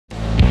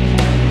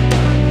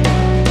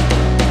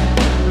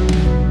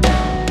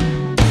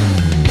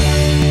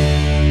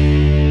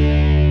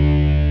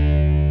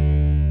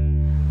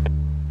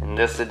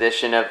this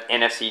edition of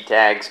NFC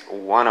Tags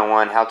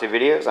 101 how-to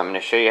videos. I'm going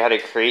to show you how to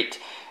create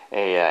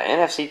a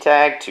NFC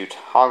tag to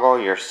toggle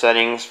your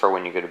settings for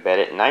when you go to bed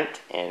at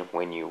night and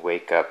when you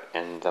wake up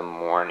in the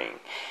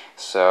morning.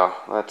 So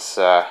let's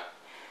turn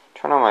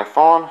on my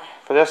phone.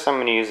 For this, I'm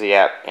going to use the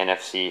app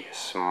NFC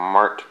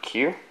Smart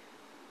Q.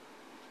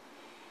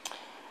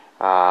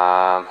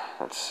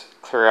 Let's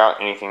clear out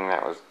anything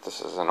that was,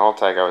 this is an old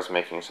tag I was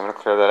making, so I'm going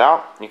to clear that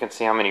out. You can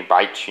see how many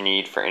bytes you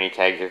need for any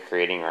tag you're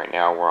creating. Right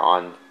now we're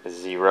on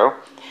 0.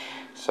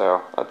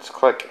 So let's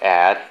click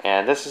add,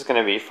 and this is going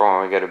to be for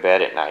when we go to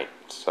bed at night.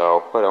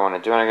 So what I want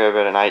to do when I go to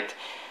bed at night,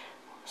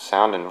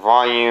 sound and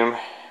volume,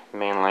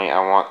 mainly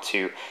I want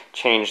to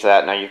change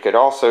that. Now you could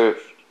also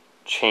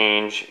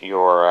change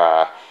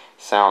your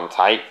sound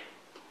type.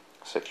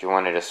 So if you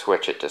wanted to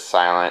switch it to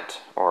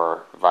silent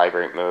or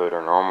vibrate mode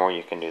or normal,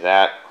 you can do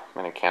that.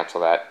 I'm going to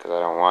cancel that because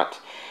I don't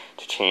want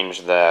to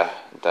change the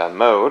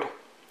mode.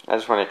 I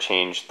just want to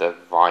change the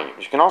volume.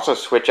 You can also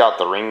switch out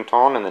the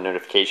ringtone and the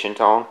notification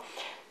tone.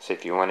 So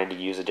if you wanted to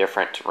use a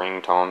different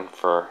ringtone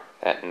for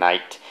at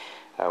night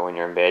when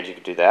you're in bed, you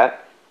could do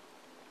that.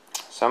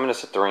 So I'm going to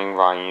set the ring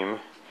volume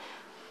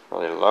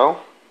really low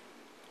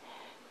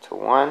to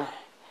 1.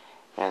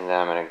 And then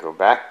I'm going to go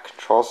back,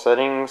 control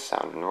settings,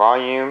 sound and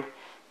volume,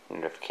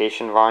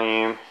 notification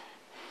volume.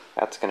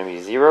 That's going to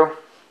be 0.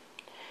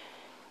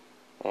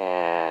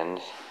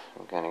 And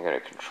I'm going to go to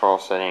control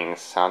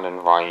settings, sound and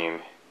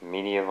volume,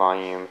 media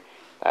volume.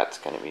 That's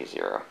going to be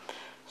 0.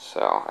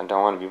 So I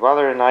don't want to be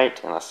bothered at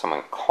night unless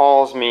someone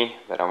calls me,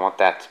 but I want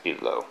that to be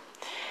low.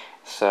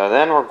 So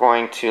then we're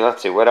going to,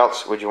 let's see, what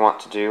else would you want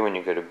to do when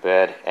you go to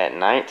bed at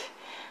night?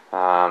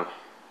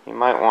 You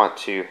might want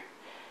to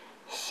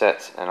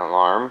set an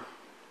alarm.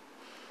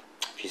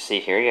 If you see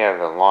here, you have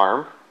an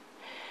alarm.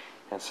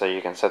 And so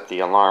you can set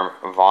the alarm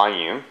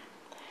volume.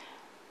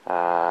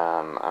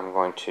 I'm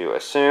going to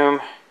assume,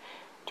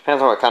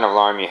 depends on what kind of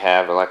alarm you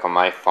have, but like on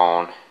my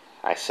phone,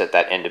 I set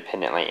that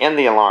independently in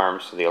the alarm,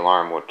 so the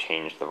alarm will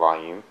change the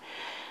volume.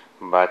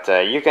 But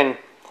you can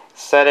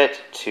set it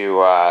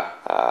to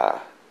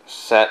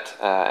set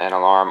an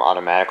alarm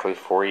automatically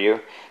for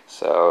you.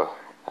 So,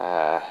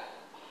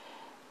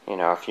 you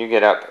know, if you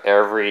get up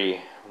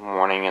every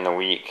morning in the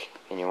week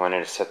and you wanted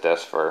to set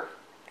this for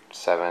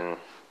 7,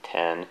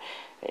 10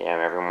 a.m.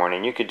 every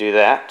morning, you could do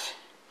that.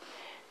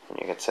 And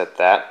you could set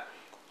that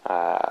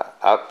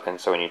up, and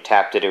so when you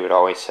tapped it, it would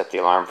always set the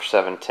alarm for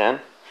 7:10.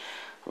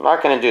 I'm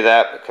not going to do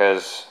that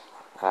because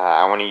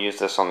I want to use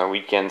this on the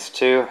weekends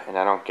too, and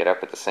I don't get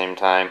up at the same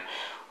time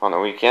on the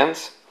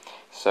weekends.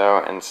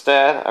 So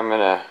instead, I'm going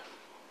to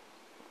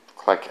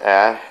click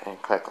add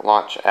and click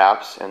launch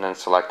apps and then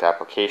select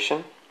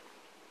application.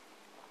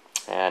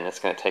 And it's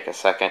going to take a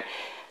second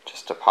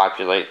just to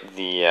populate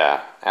the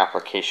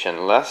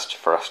application list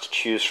for us to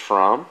choose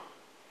from.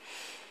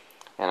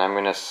 And I'm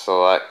going to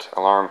select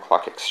Alarm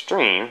Clock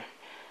Extreme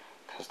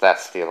because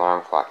that's the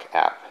alarm clock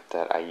app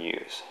that I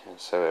use. And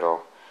so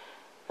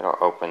it'll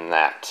open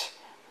that.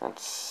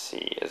 Let's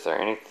see, is there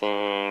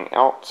anything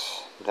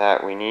else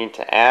that we need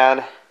to add?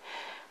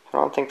 I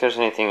don't think there's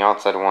anything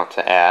else I'd want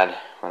to add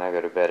when I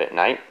go to bed at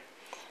night.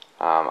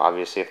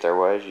 Obviously, if there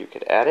was, you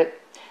could add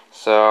it.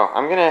 So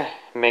I'm going to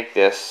make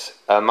this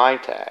a my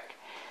tag.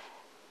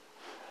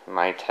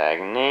 My tag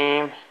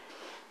name,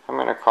 I'm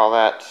going to call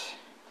that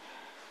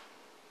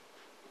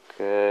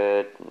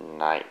Good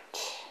night.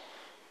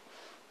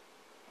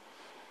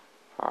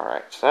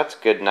 Alright, so that's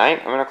good night.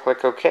 I'm going to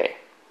click OK.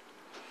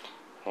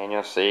 And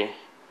you'll see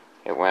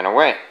it went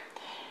away.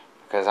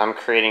 Because I'm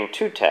creating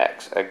 2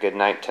 tags, a good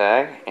night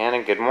tag and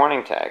a good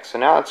morning tag. So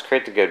now let's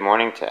create the good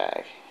morning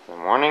tag. In the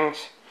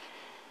mornings,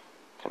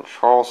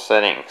 control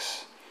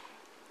settings.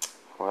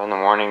 Well, in the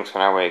mornings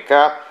when I wake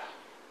up,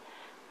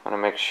 I want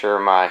to make sure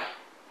my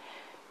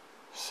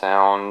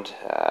sound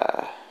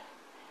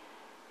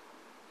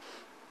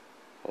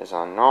is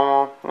on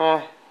normal.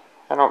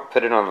 I don't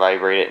put it on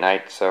vibrate at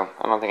night, so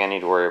I don't think I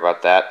need to worry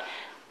about that.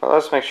 But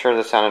let's make sure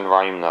the sound and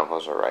volume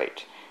levels are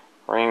right.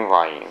 Ring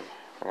volume.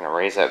 We're going to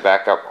raise that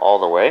back up all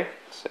the way.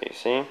 So you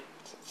see,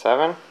 it's at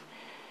 7.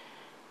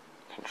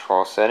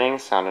 Control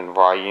settings, sound and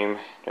volume,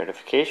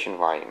 notification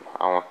volume.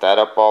 I want that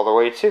up all the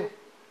way too.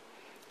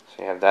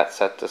 So you have that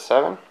set to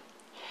 7.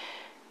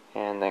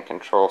 And then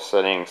control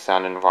settings,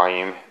 sound and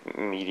volume,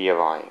 media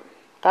volume.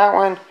 That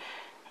one,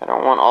 I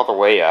don't want all the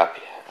way up.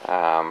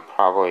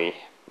 Probably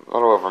a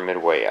little over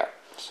midway up.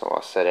 So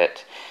I'll set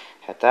it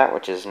at that,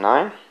 which is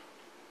 9.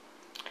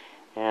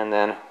 And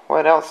then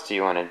what else do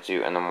you want to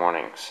do in the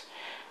mornings?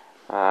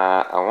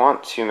 I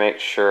want to make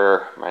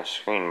sure my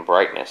screen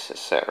brightness is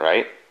set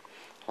right.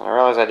 And I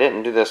realize I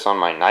didn't do this on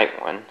my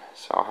night one,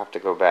 so I'll have to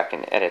go back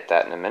and edit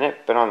that in a minute.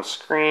 But on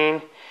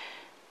screen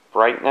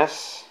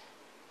brightness,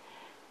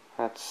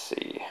 let's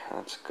see,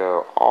 let's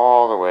go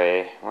all the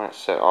way, I want it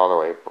set all the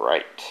way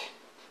bright.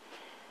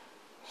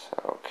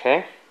 So,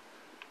 okay.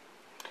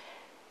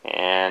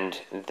 And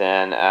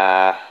then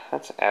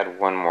let's add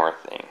one more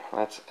thing.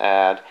 Let's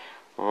add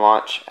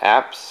launch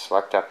apps,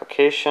 select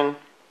application.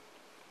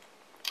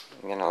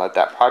 I'm going to let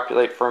that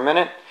populate for a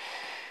minute.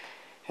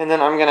 And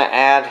then I'm going to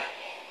add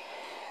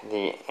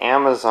the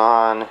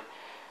Amazon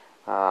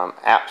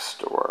App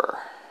Store.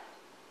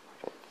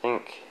 I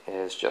think it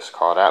is just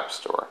called App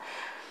Store,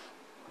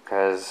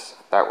 because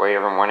that way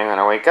every morning when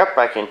I wake up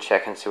I can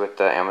check and see what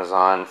the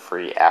Amazon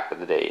free app of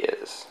the day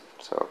is.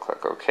 So I'll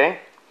click OK,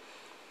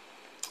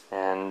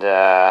 and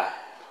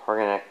we're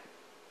going to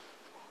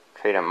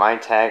create a My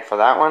tag for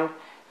that one,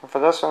 and for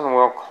this one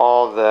we'll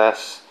call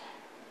this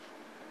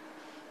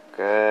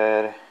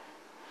Good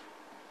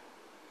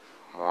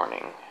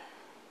Morning.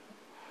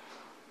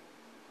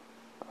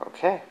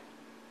 Okay.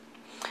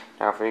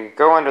 Now if we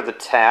go under the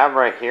tab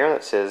right here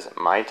that says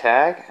My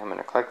Tag, I'm going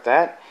to click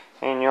that,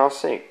 and you'll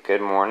see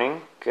Good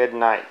Morning, Good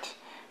Night.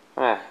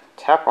 I'm going to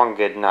tap on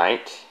Good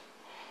Night,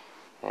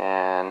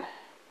 and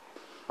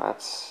do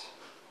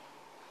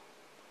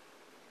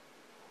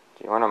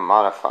you want to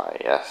modify?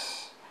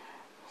 Yes.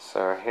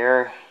 So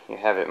here you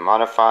have it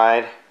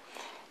modified,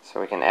 so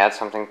we can add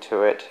something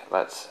to it.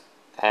 Let's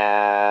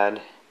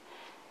add,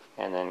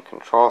 and then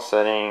control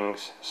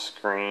settings,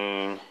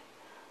 screen,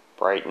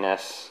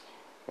 brightness.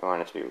 We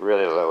want it to be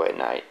really low at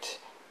night.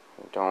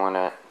 We don't want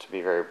it to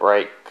be very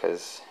bright,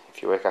 because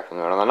if you wake up in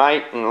the middle of the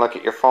night and look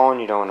at your phone,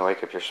 you don't want to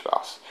wake up your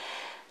spouse.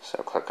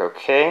 So click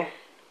OK,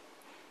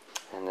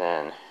 and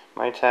then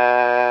My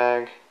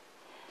Tag,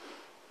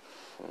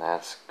 and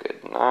that's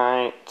Good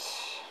Night.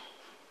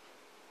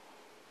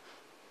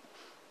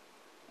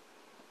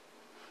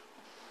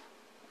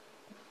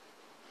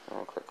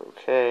 And click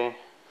OK,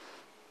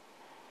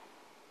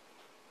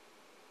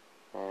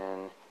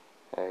 and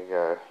there you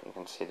go. You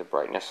can see the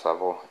brightness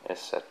level is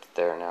set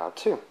there now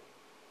too.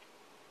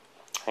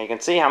 And you can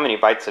see how many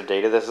bytes of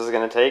data this is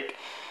going to take.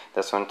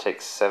 This one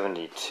takes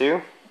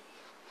 72,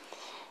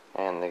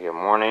 and the Good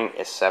Morning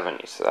is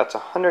 70, so that's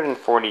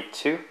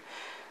 142.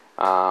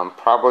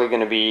 Probably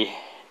going to be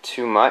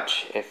too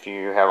much if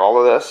you have all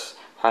of this.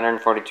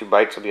 142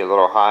 bytes will be a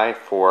little high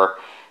for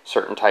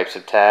certain types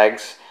of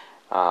tags,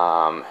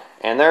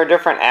 and there are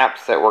different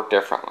apps that work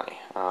differently.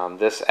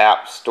 This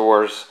app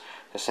stores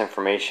this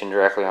information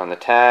directly on the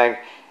tag.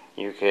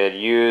 You could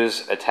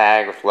use a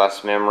tag with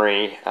less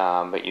memory,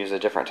 but use a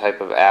different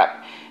type of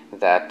app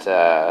that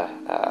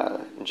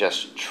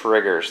just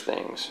triggers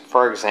things.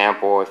 For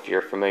example, if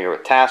you're familiar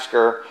with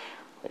Tasker,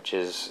 which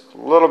is a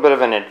little bit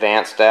of an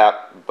advanced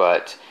app,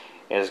 but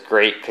is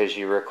great because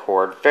you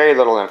record very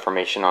little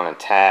information on a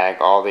tag.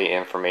 All the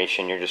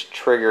information, you're just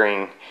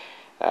triggering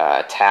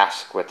a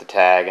task with the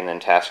tag, and then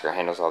Tasker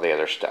handles all the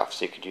other stuff.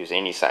 So you could use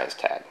any size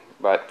tag.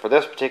 But for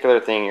this particular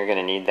thing, you're going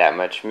to need that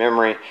much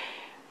memory,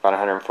 about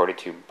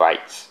 142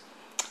 bytes.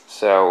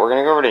 So we're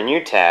going to go over to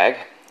New Tag,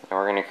 and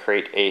we're going to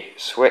create a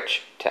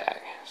switch tag.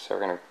 So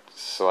we're going to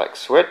select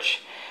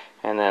switch,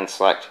 and then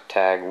select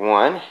tag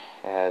 1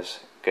 as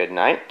Good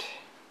Night,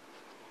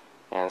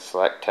 and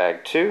select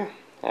tag 2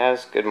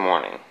 as Good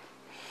Morning.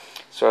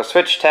 So a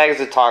switch tag is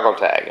a toggle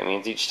tag. It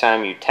means each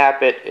time you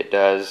tap it, it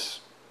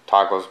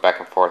toggles back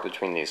and forth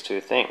between these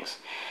two things.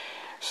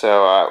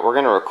 So we're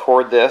going to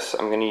record this.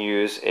 I'm going to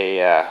use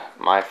a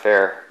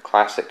MyFair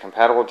Classic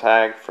compatible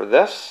tag for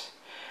this.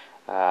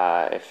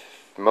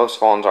 If most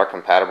phones are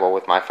compatible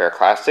with MyFair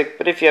Classic,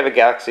 but if you have a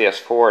Galaxy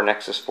S4 or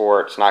Nexus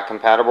 4, it's not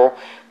compatible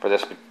for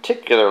this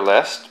particular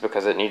list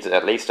because it needs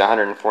at least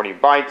 140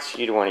 bytes.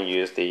 You'd want to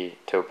use the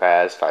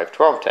Topaz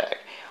 512 tag,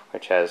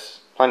 which has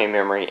plenty of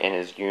memory and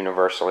is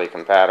universally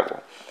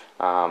compatible.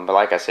 But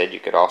like I said, you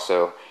could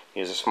also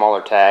use a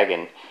smaller tag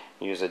and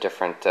use a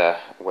different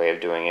way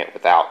of doing it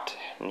without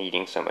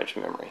needing so much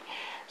memory.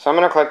 So I'm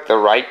going to click the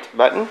right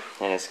button,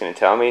 and it's going to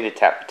tell me to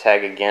tap the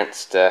tag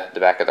against the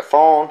back of the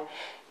phone.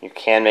 You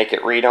can make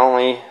it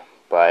read-only,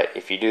 but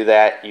if you do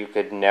that, you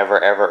could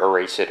never ever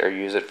erase it or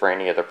use it for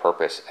any other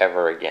purpose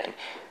ever again.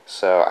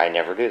 So I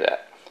never do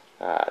that.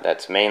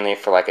 That's mainly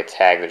for like a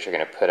tag that you're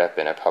going to put up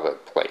in a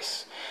public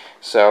place.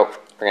 So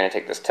we're going to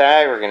take this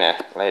tag, we're going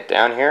to lay it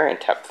down here and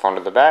tap the phone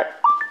to the back.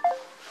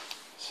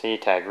 See,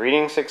 tag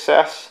reading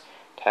success,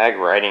 tag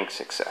writing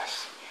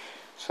success.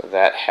 So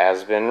that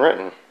has been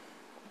written.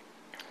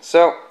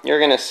 So you're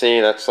going to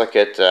see, let's look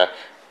at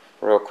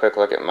real quick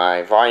look at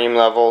my volume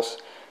levels,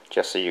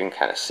 just so you can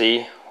kind of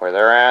see where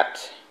they're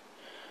at.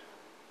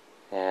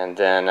 And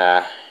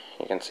then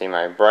you can see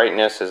my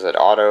brightness is at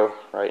auto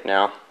right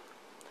now.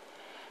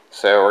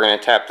 So we're going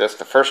to tap this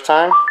the first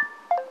time,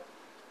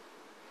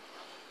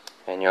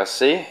 and you'll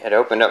see it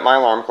opened up my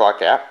alarm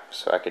clock app,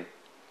 so I could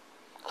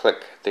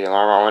click the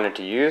alarm I wanted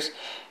to use.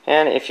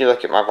 And if you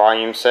look at my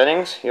volume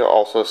settings, you'll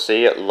also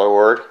see it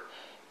lowered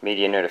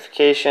media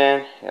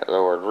notification, it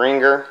lowered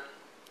ringer,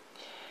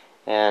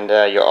 and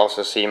you'll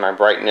also see my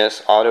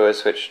brightness auto is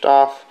switched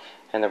off,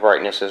 and the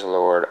brightness is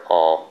lowered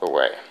all the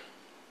way.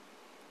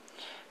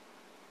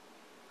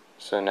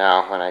 So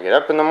now when I get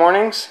up in the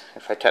mornings,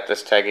 if I tap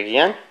this tag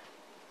again,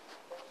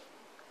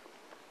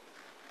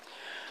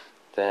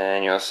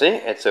 then you'll see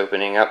it's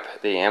opening up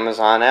the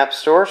Amazon App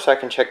Store, so I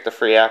can check the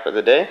free app of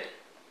the day.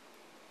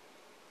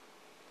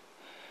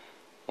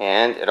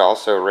 And it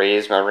also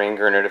raised my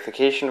ringer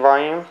notification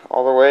volume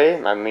all the way,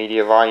 my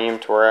media volume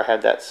to where I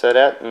had that set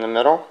at in the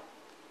middle.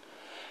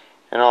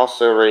 and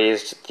also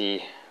raised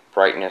the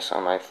brightness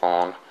on my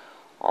phone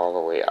all the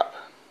way up.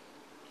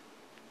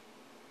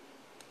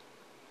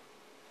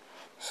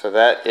 So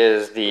that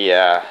is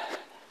the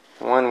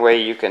one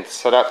way you can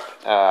set up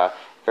a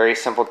very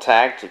simple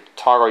tag to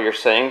toggle your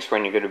settings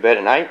when you go to bed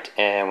at night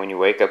and when you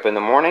wake up in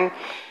the morning,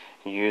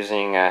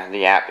 using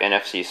the app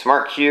NFC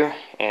Smart Queue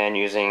and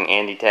using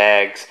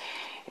AndyTag's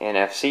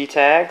NFC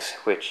tags,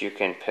 which you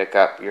can pick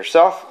up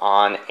yourself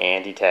on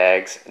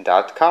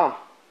andytags.com.